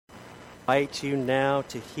I invite you now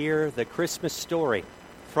to hear the Christmas story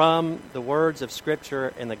from the words of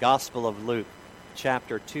Scripture in the Gospel of Luke,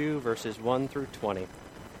 chapter 2, verses 1 through 20. What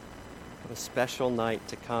a special night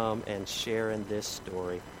to come and share in this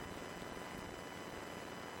story.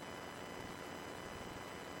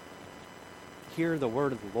 Hear the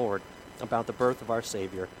word of the Lord about the birth of our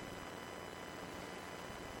Savior.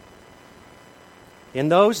 In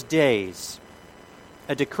those days,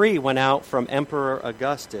 a decree went out from Emperor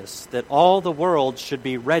Augustus that all the world should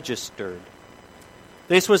be registered.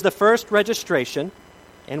 This was the first registration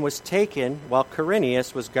and was taken while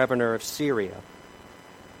Quirinius was governor of Syria.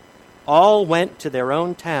 All went to their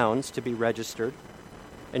own towns to be registered,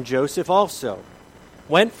 and Joseph also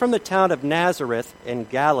went from the town of Nazareth in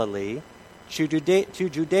Galilee to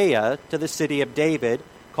Judea to the city of David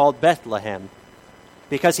called Bethlehem,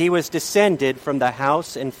 because he was descended from the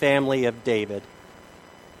house and family of David.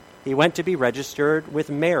 He went to be registered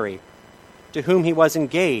with Mary, to whom he was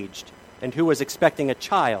engaged and who was expecting a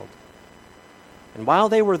child. And while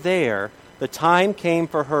they were there, the time came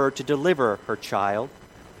for her to deliver her child,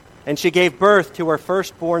 and she gave birth to her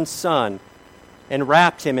firstborn son, and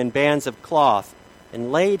wrapped him in bands of cloth,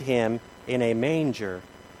 and laid him in a manger,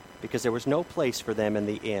 because there was no place for them in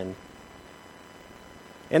the inn.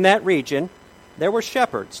 In that region, there were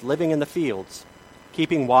shepherds living in the fields,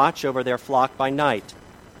 keeping watch over their flock by night.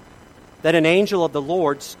 Then an angel of the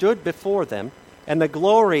Lord stood before them, and the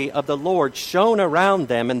glory of the Lord shone around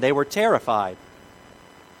them, and they were terrified.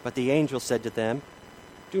 But the angel said to them,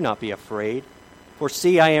 "Do not be afraid, for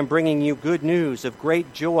see, I am bringing you good news of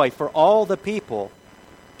great joy for all the people.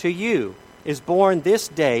 To you is born this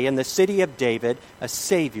day in the city of David a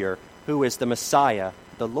Savior, who is the Messiah,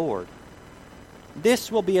 the Lord.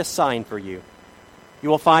 This will be a sign for you. You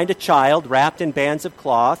will find a child wrapped in bands of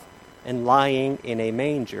cloth and lying in a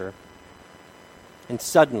manger." And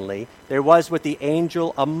suddenly there was with the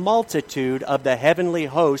angel a multitude of the heavenly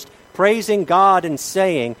host, praising God and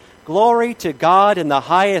saying, "Glory to God in the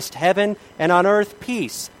highest heaven, and on earth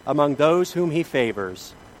peace among those whom he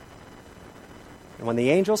favors." And when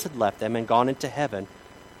the angels had left them and gone into heaven,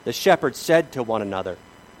 the shepherds said to one another,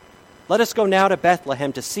 "Let us go now to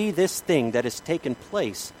Bethlehem to see this thing that has taken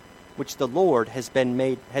place, which the Lord has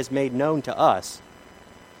made known to us."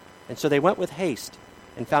 And so they went with haste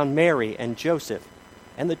and found Mary and Joseph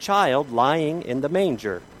and the child lying in the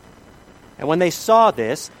manger. And when they saw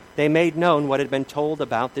this, they made known what had been told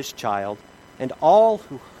about this child, and all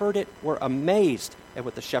who heard it were amazed at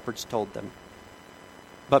what the shepherds told them.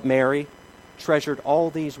 But Mary treasured all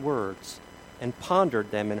these words and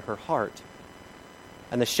pondered them in her heart.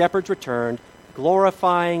 And the shepherds returned,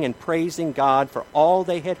 glorifying and praising God for all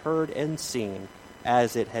they had heard and seen,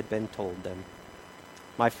 as it had been told them.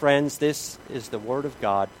 My friends, this is the word of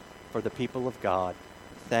God for the people of God.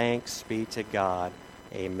 Thanks be to God.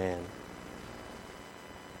 Amen.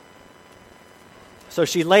 So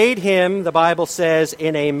she laid him, the Bible says,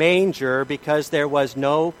 in a manger because there was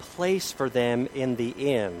no place for them in the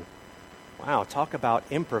inn. Wow, talk about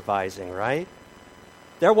improvising, right?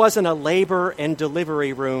 There wasn't a labor and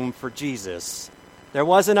delivery room for Jesus. There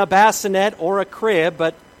wasn't a bassinet or a crib,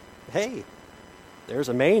 but hey, there's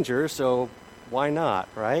a manger, so why not,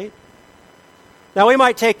 right? Now, we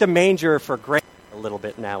might take the manger for granted a little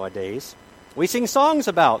bit nowadays. We sing songs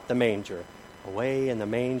about the manger. Away in the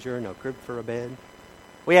manger, no crib for a bed.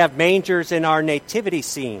 We have mangers in our nativity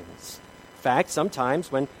scenes. In fact,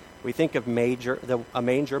 sometimes when we think of a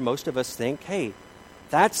manger, most of us think, hey,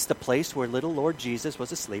 that's the place where little Lord Jesus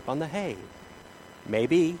was asleep on the hay.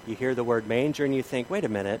 Maybe you hear the word manger and you think, wait a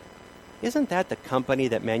minute, isn't that the company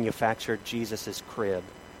that manufactured Jesus' crib?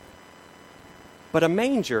 But a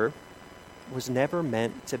manger was never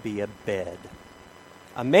meant to be a bed.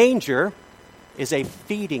 A manger is a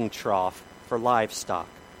feeding trough for livestock.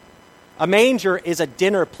 A manger is a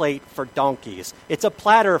dinner plate for donkeys. It's a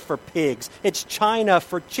platter for pigs. It's china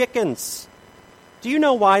for chickens. Do you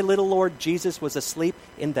know why little Lord Jesus was asleep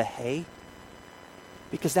in the hay?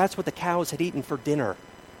 Because that's what the cows had eaten for dinner.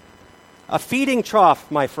 A feeding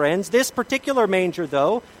trough, my friends. This particular manger,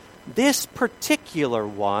 though, this particular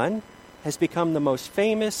one has become the most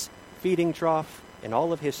famous feeding trough in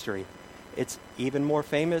all of history. It's even more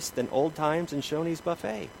famous than old times and Shoney's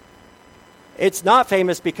Buffet. It's not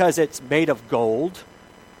famous because it's made of gold.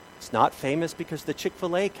 It's not famous because the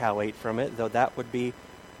Chick-fil-A cow ate from it, though that would be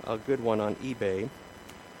a good one on eBay.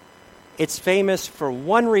 It's famous for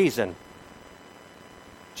one reason.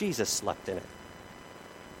 Jesus slept in it.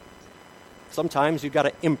 Sometimes you've got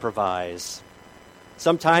to improvise.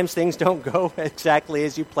 Sometimes things don't go exactly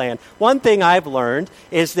as you plan. One thing I've learned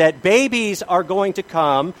is that babies are going to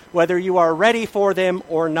come whether you are ready for them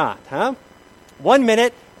or not, huh? 1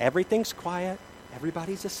 minute, everything's quiet,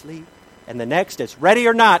 everybody's asleep. And the next, it's ready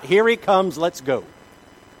or not, here he comes, let's go.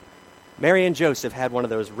 Mary and Joseph had one of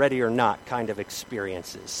those ready or not kind of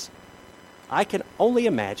experiences. I can only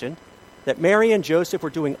imagine that Mary and Joseph were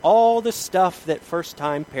doing all the stuff that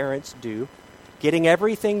first-time parents do, getting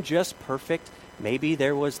everything just perfect. Maybe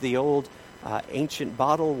there was the old ancient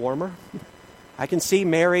bottle warmer. I can see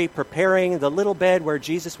Mary preparing the little bed where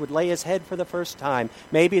Jesus would lay his head for the first time.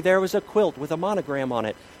 Maybe there was a quilt with a monogram on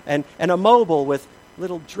it and a mobile with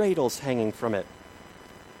little dreidels hanging from it.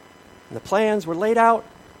 And the plans were laid out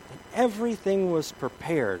and everything was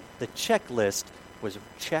prepared. The checklist was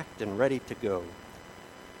checked and ready to go.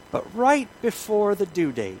 But right before the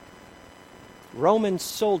due date, Roman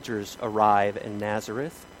soldiers arrive in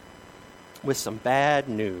Nazareth with some bad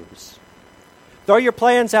news. Throw your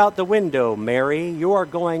plans out the window, Mary. You are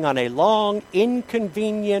going on a long,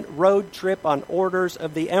 inconvenient road trip on orders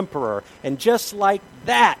of the emperor. And just like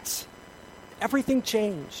that, everything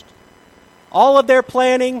changed. All of their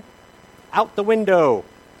planning, out the window.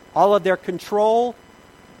 All of their control,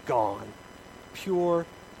 gone. Pure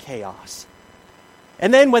chaos.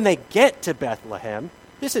 And then when they get to Bethlehem,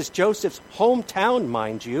 this is Joseph's hometown,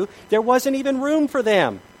 mind you, there wasn't even room for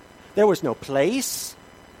them. There was no place.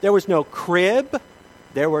 There was no crib.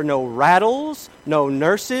 There were no rattles, no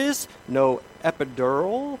nurses, no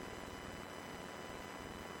epidural.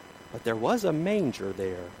 But there was a manger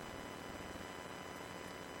there.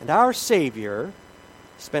 And our Savior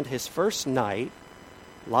spent his first night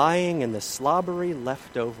lying in the slobbery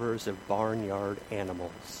leftovers of barnyard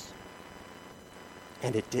animals.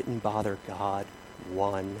 And it didn't bother God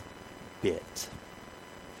one bit.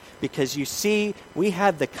 Because you see, we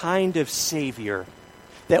have the kind of Savior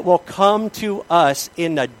that will come to us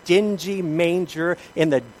in a dingy manger,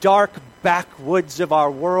 in the dark backwoods of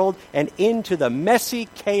our world, and into the messy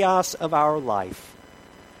chaos of our life.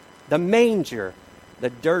 The manger,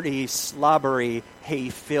 the dirty, slobbery,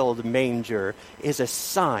 hay-filled manger, is a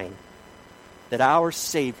sign that our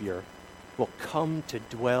Savior will come to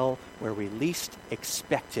dwell where we least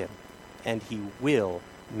expect him, and he will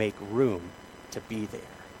make room to be there.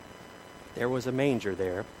 There was a manger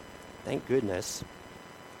there. Thank goodness.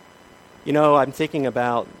 You know, I'm thinking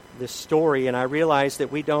about this story, and I realize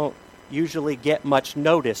that we don't usually get much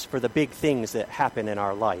notice for the big things that happen in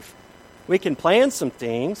our life. We can plan some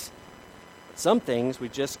things, but some things we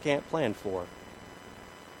just can't plan for.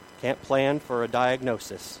 Can't plan for a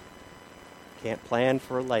diagnosis. Can't plan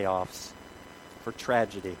for layoffs, for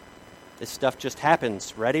tragedy. This stuff just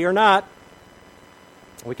happens, ready or not.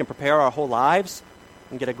 We can prepare our whole lives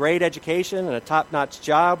and get a great education and a top-notch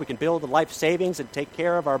job. We can build a life savings and take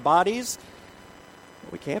care of our bodies.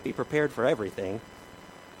 But we can't be prepared for everything.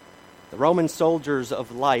 The Roman soldiers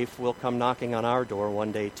of life will come knocking on our door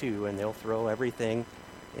one day too, and they'll throw everything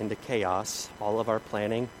into chaos. All of our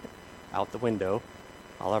planning out the window.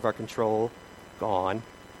 All of our control gone.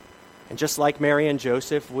 And just like Mary and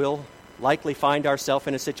Joseph, we'll likely find ourselves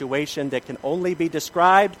in a situation that can only be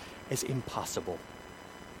described as impossible.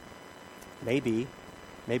 Maybe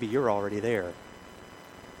you're already there.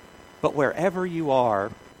 But wherever you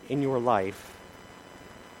are in your life,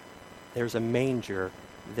 there's a manger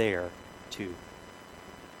there too.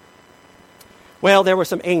 Well, there were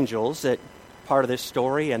some angels that part of this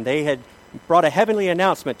story, and they had brought a heavenly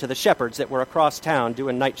announcement to the shepherds that were across town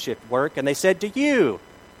doing night shift work, and they said to you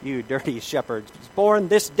dirty shepherds, is born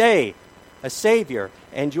this day a Savior,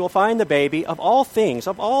 and you will find the baby of all things,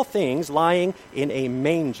 lying in a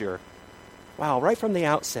manger. Wow, right from the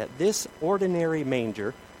outset, this ordinary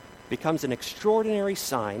manger becomes an extraordinary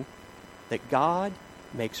sign that God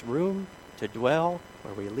makes room to dwell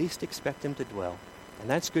where we least expect him to dwell. And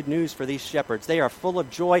that's good news for these shepherds. They are full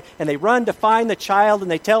of joy, and they run to find the child,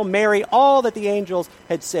 and they tell Mary all that the angels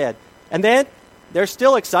had said. And then they're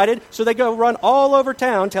still excited, so they go run all over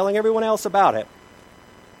town telling everyone else about it.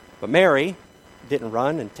 But Mary didn't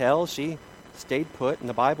run and tell. She stayed put, and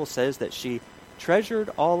the Bible says that she treasured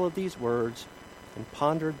all of these words and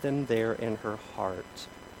pondered them there in her heart.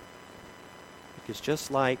 Because just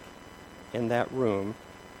like in that room,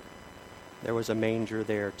 there was a manger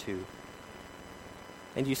there too.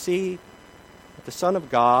 And you see, if the Son of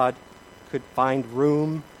God could find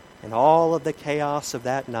room in all of the chaos of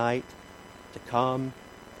that night to come,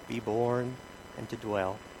 be born, and to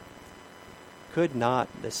dwell, could not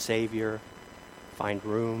the Savior find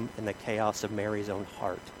room in the chaos of Mary's own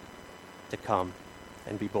heart to come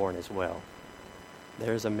and be born as well?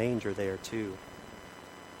 There's a manger there too.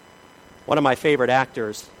 One of my favorite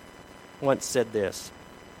actors once said this: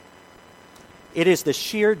 "It is the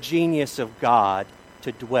sheer genius of God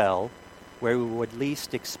to dwell where we would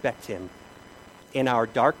least expect him, in our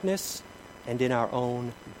darkness and in our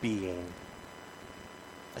own being."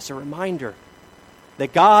 As a reminder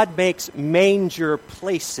that God makes manger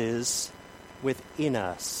places within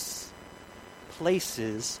us,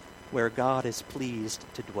 places where God is pleased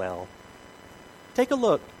to dwell. Take a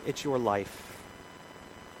look at your life.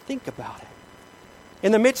 Think about it.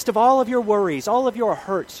 In the midst of all of your worries, all of your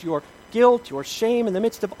hurts, your guilt, your shame, in the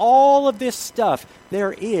midst of all of this stuff,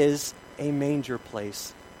 there is a manger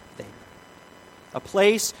place there. A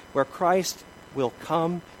place where Christ will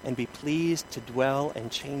come and be pleased to dwell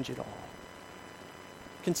and change it all.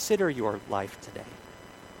 Consider your life today.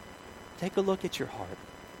 Take a look at your heart.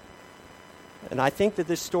 And I think that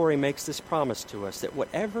this story makes this promise to us that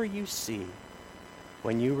whatever you see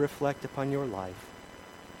when you reflect upon your life,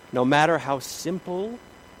 no matter how simple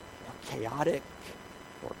or chaotic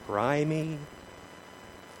or grimy,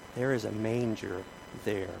 there is a manger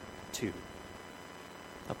there too.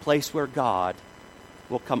 A place where God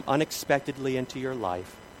will come unexpectedly into your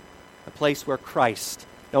life. A place where Christ,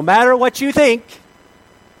 no matter what you think,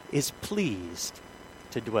 is pleased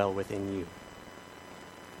to dwell within you.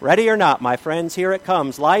 Ready or not, my friends, here it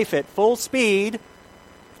comes. Life at full speed.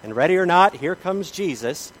 And ready or not, here comes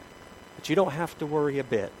Jesus. But you don't have to worry a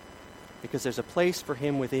bit, because there's a place for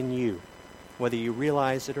him within you, whether you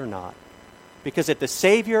realize it or not. Because if the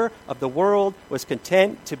Savior of the world was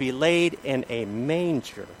content to be laid in a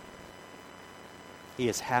manger, he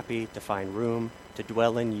is happy to find room to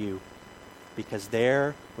dwell in you, because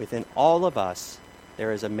there, within all of us,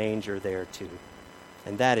 there is a manger there too.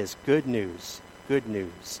 And that is good news. Good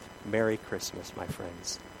news. Merry Christmas, my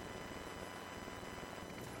friends.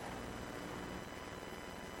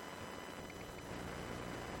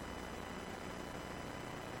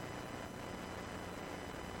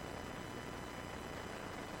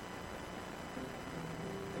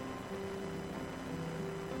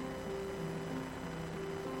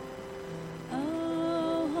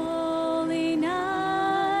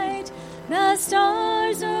 The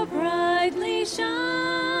stars are brightly shining.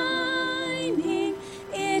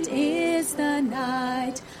 It is the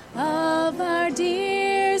night of our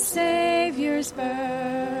dear Savior's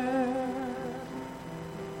birth.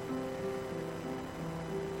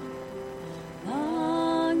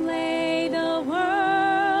 Long lay the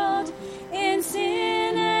world in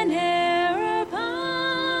sin and error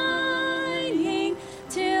pining,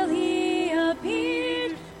 till he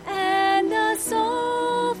appeared and the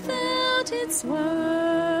soul felt its worth.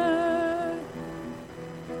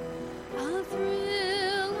 A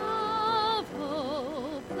thrill of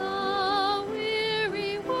hope, the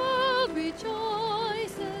weary world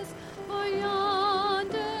rejoices, for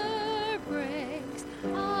yonder breaks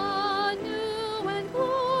a new and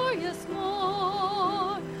glorious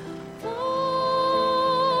morn. Fall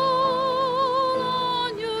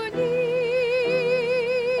on your knees.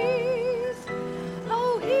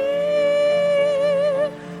 Oh,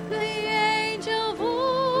 hear the angel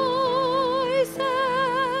voices.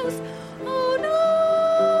 Oh,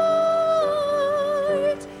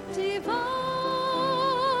 night divine.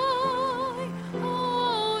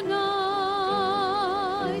 Oh,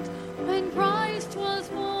 night when Christ was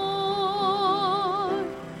born.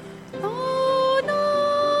 Oh, night.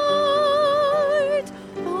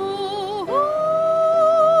 Oh,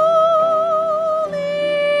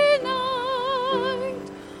 holy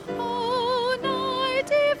night. Oh, night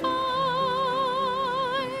divine.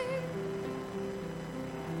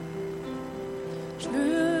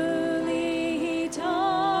 Truly he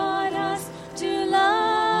taught us to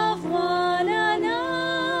love one another.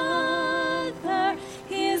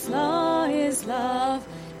 His law is love,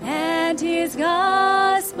 and his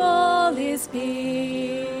gospel is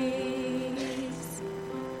peace.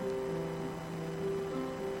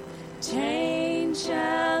 Chains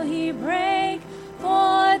shall he break,